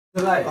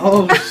Like,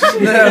 oh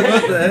snap,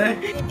 what the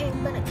heck? It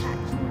ain't gonna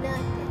catch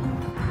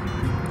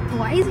nothing.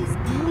 Why is he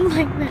standing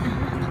like that?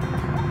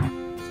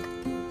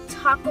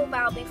 Taco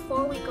Bell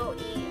before we go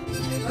eat.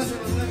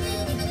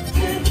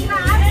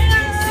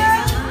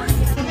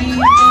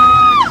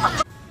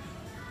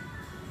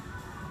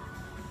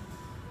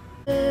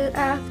 Good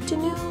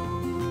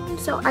afternoon.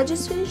 So I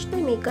just finished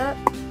my makeup.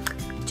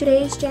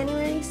 Today is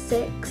January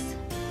 6th.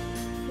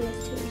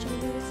 Yes, today is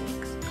January 6th.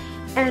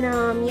 And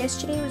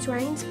yesterday was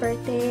Ryan's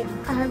birthday.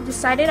 I have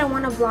decided I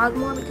want to vlog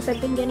more because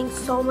I've been getting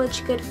so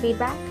much good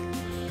feedback.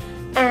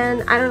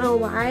 And I don't know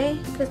why,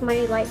 because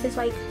my life is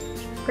like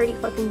pretty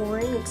fucking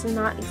boring. It's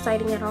not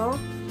exciting at all.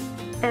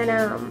 And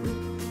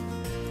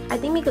I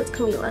think because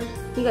Camila,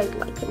 you guys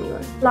like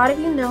Camila. A lot of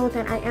you know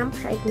that I am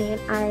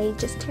pregnant. I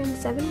just turned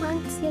 7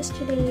 months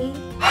yesterday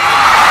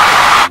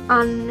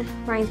on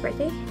Ryan's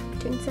birthday. I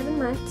turned 7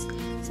 months.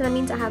 So that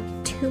means I have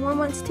 2 more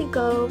months to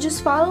go.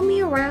 Just follow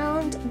me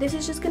around. This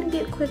is just gonna be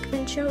a quick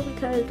intro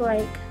because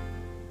like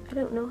I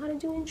don't know how to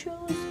do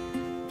intros.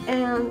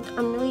 And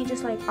I'm really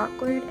just like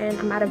awkward and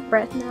I'm out of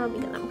breath now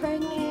because I'm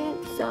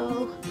pregnant.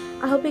 So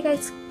I hope you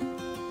guys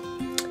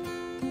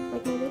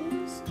like my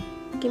videos.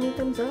 Give me a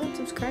thumbs up,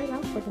 subscribe, I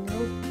don't fucking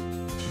know.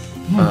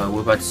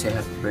 We're about to say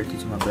happy birthday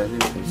to my brother.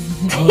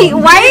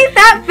 Why is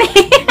that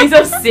face? He's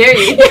so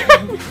serious.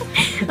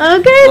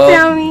 Okay, Well,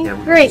 tell me. yeah,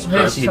 Great.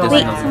 Wait,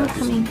 Someone's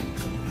coming.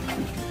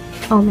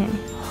 Oh man.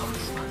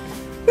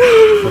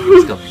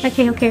 Let's go.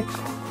 Okay.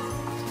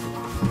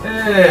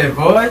 Hey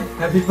boy,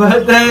 happy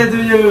birthday to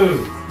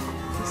you!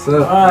 What's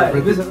up?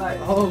 Alright, this is like,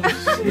 oh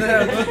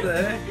snap, what the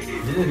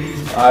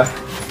heck?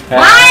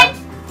 1,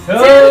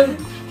 2,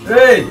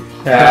 3.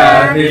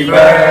 Happy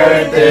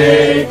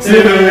birthday to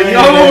you!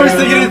 Oh, we're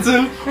singing it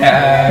too!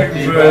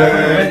 Happy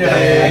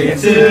birthday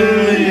to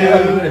you!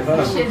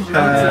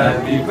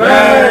 Happy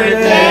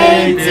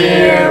birthday,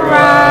 dear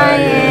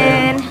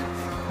Ryan!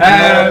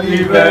 Happy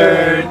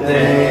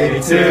birthday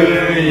to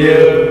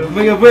you!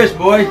 Make a wish,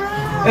 boy!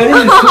 Hey,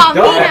 this is Oh,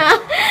 dark. Mina.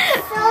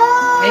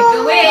 Make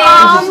a wish.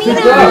 Oh, Mina.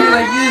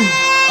 Like this.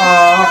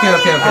 Oh, okay.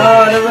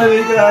 Oh, that's what we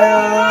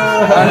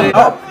got.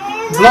 Oh,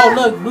 blow,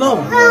 look, blow.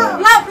 Blow.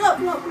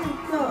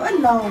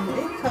 No,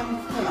 it comes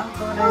to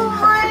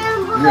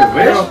Your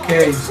wish?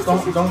 Okay,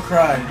 don't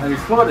cry. I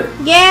exploded.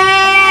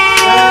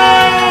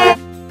 Yay!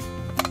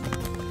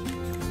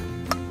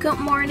 Good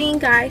morning,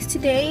 guys.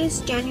 Today is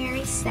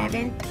January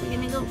 7th. We're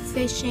gonna go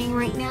fishing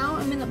right now.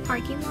 I'm in the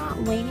parking lot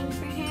waiting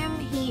for him.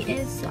 He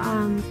is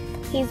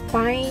he's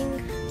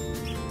buying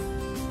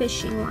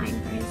fishing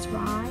line for his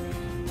rod,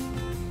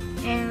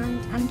 and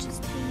I'm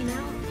just hanging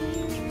out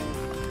here.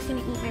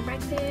 Gonna eat my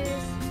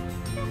breakfast.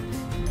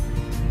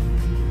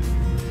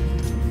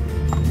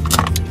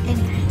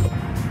 Anyway.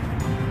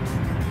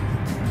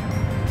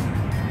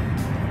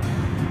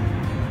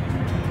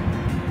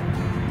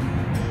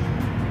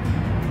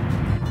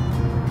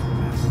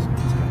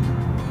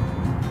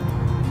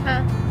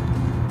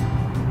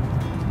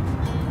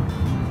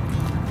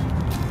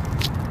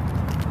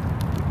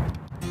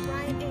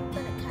 Ryan ain't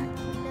gonna catch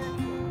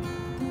nothing.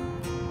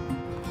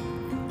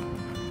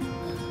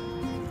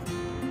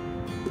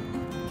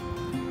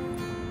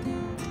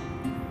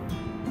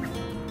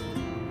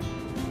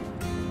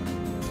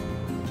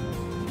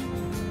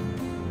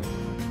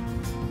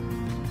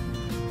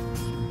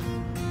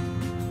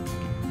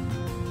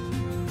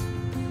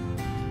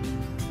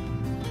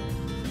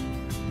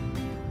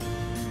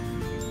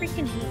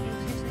 Freaking hate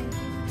exercising.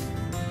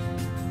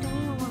 Don't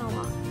even want to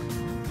walk.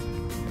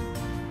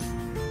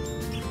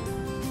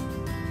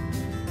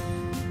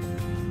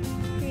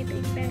 Hey,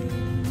 big belly.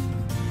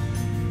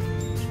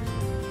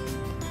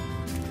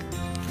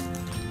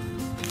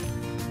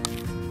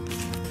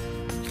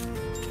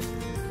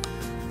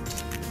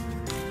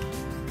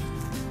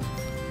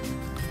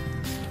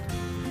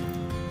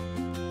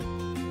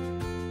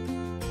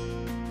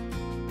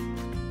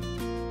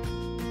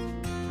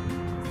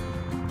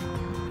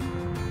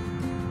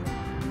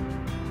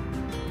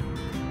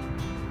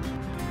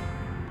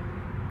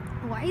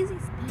 Why is he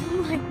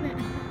standing like that?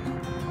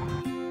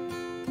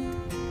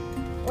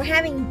 We're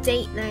having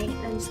date night.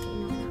 I'm just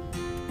kidding. No.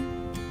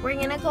 We're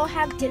gonna go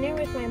have dinner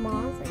with my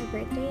mom for her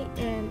birthday,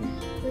 and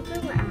look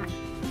where we're at.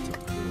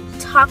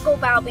 Taco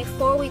Bell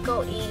before we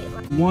go eat.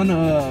 One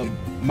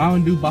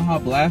Mountain Dew Baja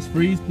Blast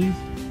Freeze, please.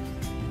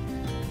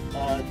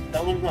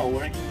 That one's not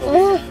working.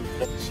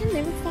 She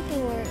never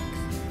fucking works.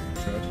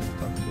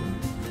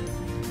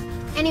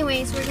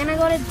 Anyways, we're gonna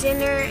go to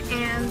dinner,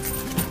 and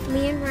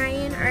me and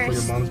Ryan are For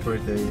your mom's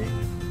birthday,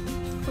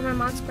 for my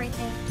mom's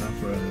birthday. not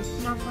for us.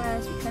 Not for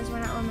us because we're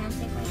not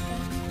romantic like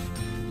that.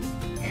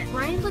 And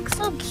Ryan looks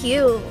so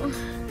cute.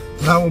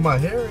 Not with my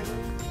hair in it.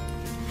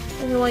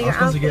 Well, I'm your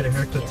supposed to get a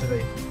outfit's haircut cute.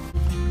 today.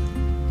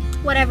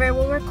 Whatever,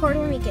 we'll record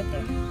when we get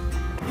there.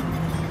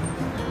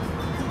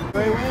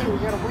 Wait, we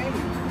gotta wait.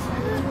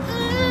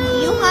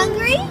 You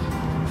hungry?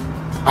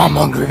 I'm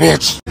hungry,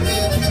 bitch.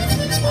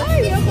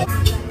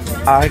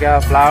 I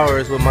got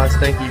flowers with my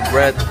stinky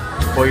breath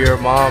for your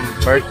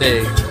mom's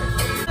birthday.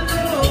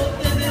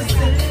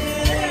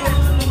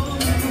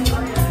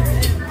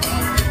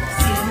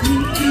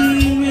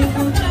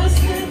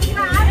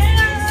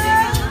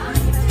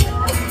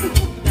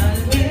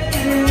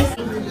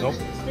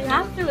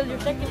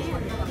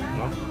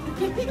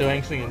 still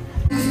ain't singing.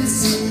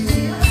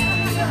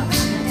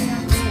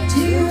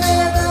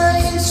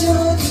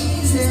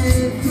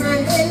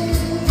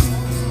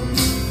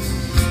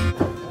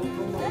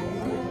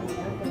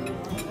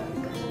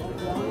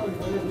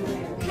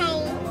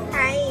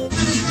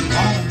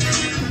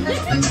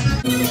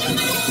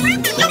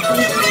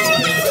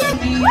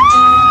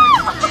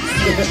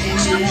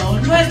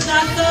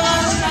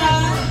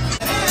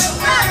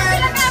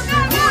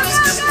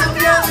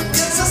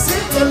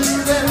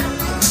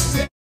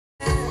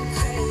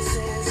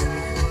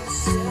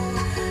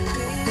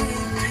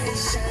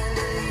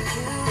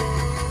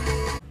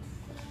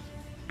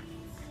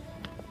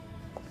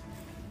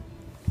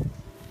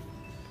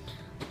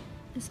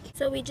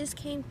 So we just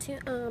came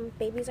to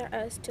Babies R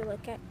Us to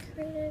look at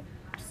cribs.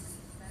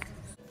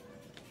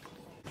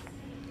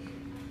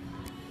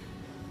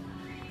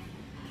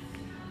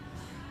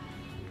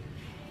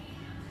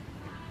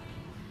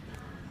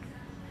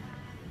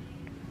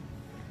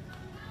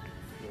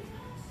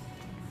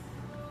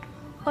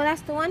 Oh,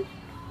 that's the one?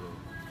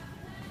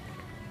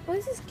 Oh,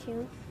 this is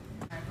cute.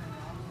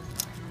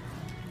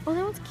 Oh,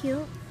 that one's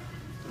cute.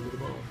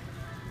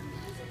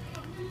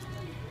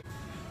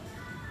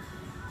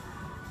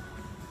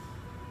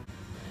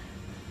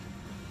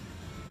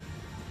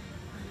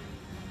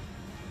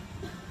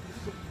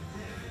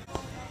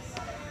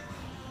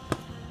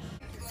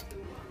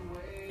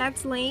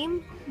 That's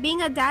lame.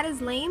 Being a dad is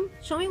lame.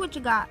 Show me what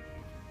you got.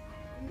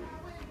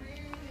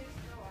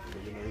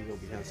 You know you gonna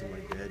be handsome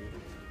like daddy.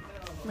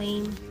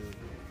 Lame.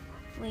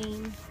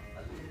 Lame.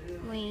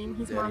 Lame.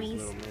 He's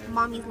Daddy's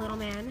mommy's little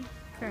man.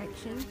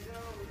 Correction.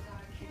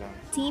 You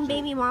got Team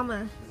baby mama.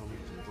 You know me,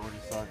 some Jordan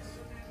socks.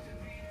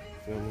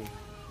 Feel me?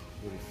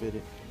 Really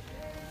fitted.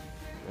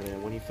 And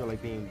then when you feel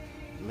like being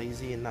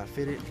lazy and not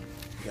fitted,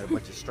 you got a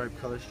bunch of striped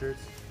color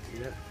shirts.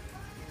 See that?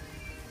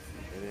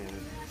 And then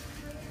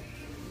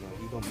you know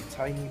he gonna be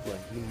tiny, but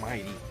he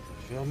mighty. You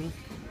feel me?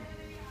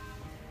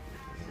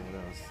 And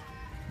what else?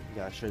 You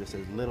got a shirt that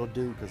says little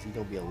dude, because he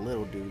gonna be a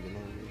little dude, you know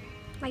what I mean?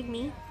 Like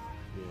me.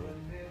 Yeah.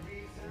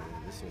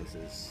 And this one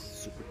says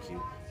super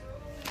cute.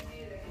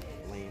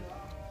 Lame.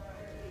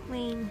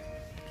 Lame.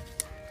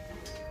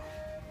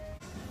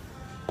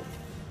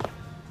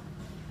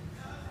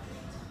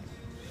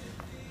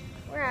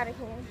 We're out of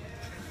here.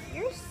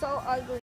 You're so ugly.